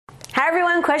Hi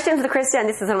everyone, Questions with Krista, and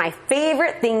this is one of my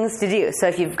favorite things to do. So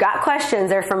if you've got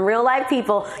questions, they're from real live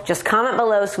people, just comment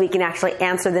below so we can actually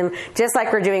answer them just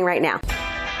like we're doing right now.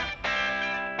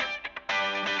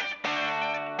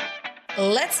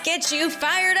 Let's get you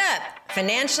fired up.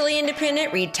 Financially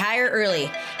independent, retire early.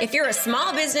 If you're a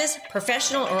small business,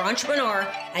 professional, or entrepreneur,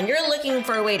 and you're looking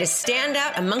for a way to stand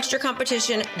out amongst your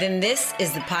competition, then this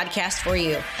is the podcast for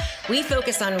you. We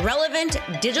focus on relevant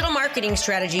digital marketing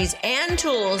strategies and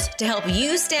tools to help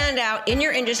you stand out in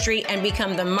your industry and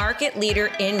become the market leader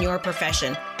in your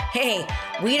profession. Hey,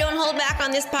 we don't hold back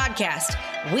on this podcast.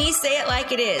 We say it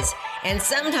like it is. And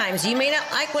sometimes you may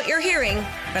not like what you're hearing,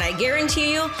 but I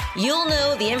guarantee you'll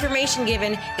know the information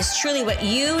given is truly what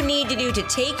you need to do to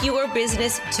take your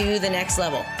business to the next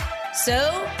level. So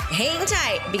hang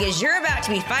tight because you're about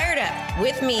to be fired up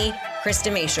with me,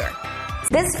 Krista Mashore.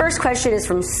 This first question is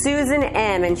from Susan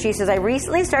M. And she says, I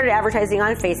recently started advertising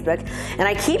on Facebook and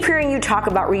I keep hearing you talk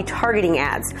about retargeting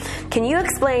ads. Can you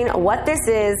explain what this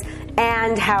is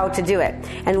and how to do it?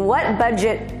 And what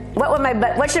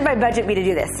should my budget be to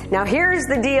do this? Now here's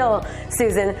the deal,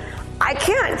 Susan. I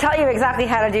can't tell you exactly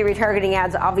how to do retargeting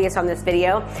ads, obvious on this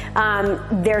video.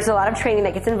 There's a lot of training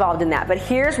that gets involved in that, but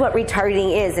here's what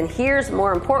retargeting is, and here's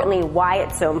more importantly why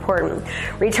it's so important.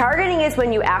 Retargeting is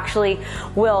when you actually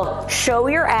will show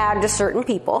your ad to certain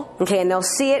people, okay, and they'll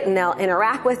see it and they'll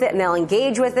interact with it and they'll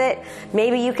engage with it.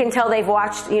 Maybe you can tell they've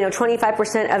watched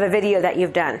 25% of a video that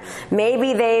you've done.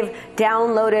 Maybe they've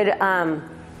downloaded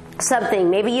something.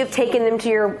 Maybe you've taken them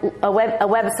to a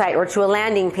website or to a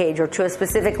landing page or to a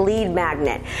specific lead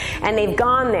magnet, and they've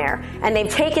gone there and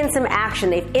they've taken some action.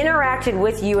 They've interacted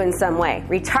with you in some way.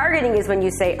 Retargeting is when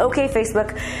you say, okay,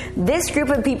 Facebook, this group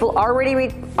of people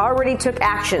already took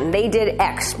action. They did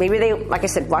X. Maybe they, like I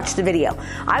said, watched the video.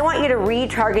 I want you to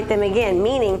retarget them again,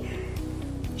 meaning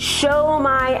show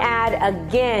my ad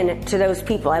again to those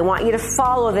people. I want you to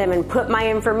follow them and put my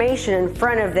information in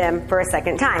front of them for a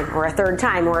second time or a third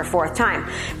time or a fourth time.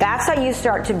 That's how you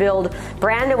start to build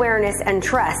brand awareness and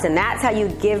trust, and that's how you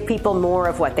give people more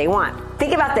of what they want.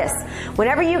 Think about this.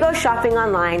 Whenever you go shopping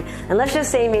online, and let's just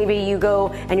say maybe you go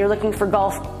and you're looking for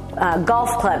golf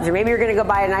clubs, or maybe you're going to go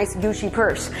buy a nice Gucci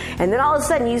purse, and then all of a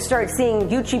sudden you start seeing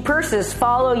Gucci purses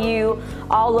follow you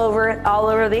all over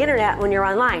the internet when you're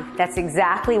online. That's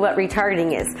exactly what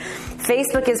retargeting is.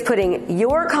 Facebook is putting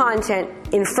your content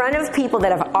in front of people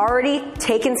that have already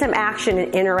taken some action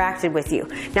and interacted with you.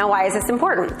 Now, why is this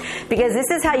important? Because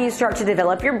this is how you start to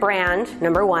develop your brand,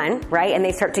 number one, right? And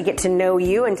they start to get to know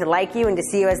you and to like you and to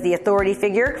see you as the authority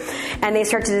figure. And they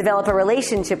start to develop a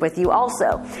relationship with you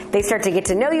also. They start to get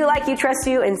to know you, like you, trust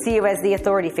you, and see you as the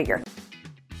authority figure.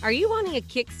 Are you wanting a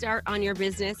kickstart on your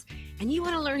business and you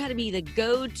want to learn how to be the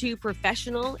go-to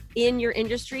professional in your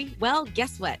industry? Well,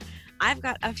 guess what? I've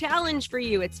got a challenge for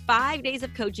you. It's 5 days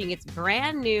of coaching. It's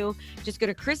brand new. Just go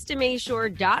to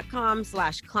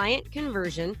KristaMashore.com/client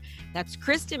conversion. That's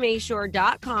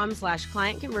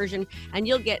KristaMashore.com/client conversion. And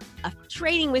you'll get a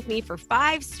training with me for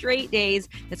 5 straight days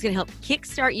that's going to help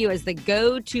kickstart you as the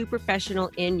go-to professional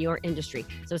in your industry.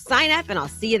 So sign up and I'll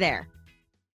see you there.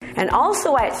 And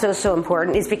also why it's so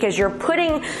important is because you're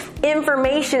putting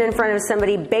information in front of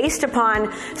somebody based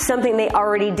upon something they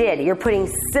already did. You're putting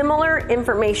similar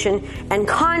information and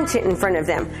content in front of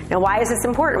them. Now, why is this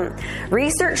important?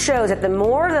 Research shows that the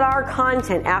more that our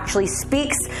content actually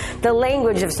speaks the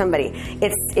language of somebody,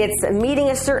 it's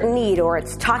meeting a certain need or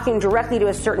it's talking directly to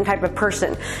a certain type of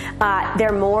person,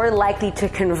 they're more likely to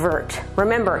convert.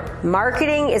 Remember,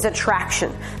 marketing is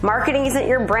attraction. Marketing isn't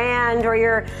your brand or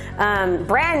your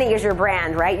branding is your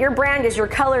brand, right? Your brand is your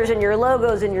colors and your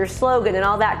logos and your slogan and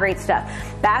all that great stuff.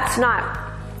 That's not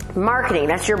marketing.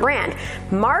 That's your brand.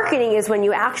 Marketing is when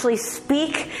you actually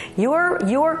speak,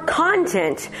 your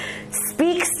content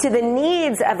speaks to the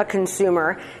needs of a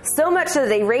consumer so much so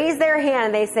they raise their hand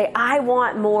and they say, I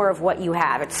want more of what you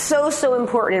have. It's so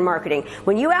important in marketing.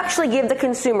 When you actually give the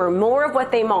consumer more of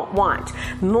what they want,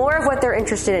 more of what they're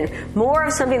interested in, more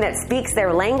of something that speaks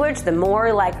their language, the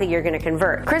more likely you're going to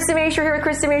convert. Krista Mashore here with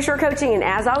Krista Mashore Coaching, and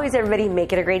as always, everybody,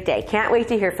 make it a great day. Can't wait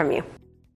to hear from you.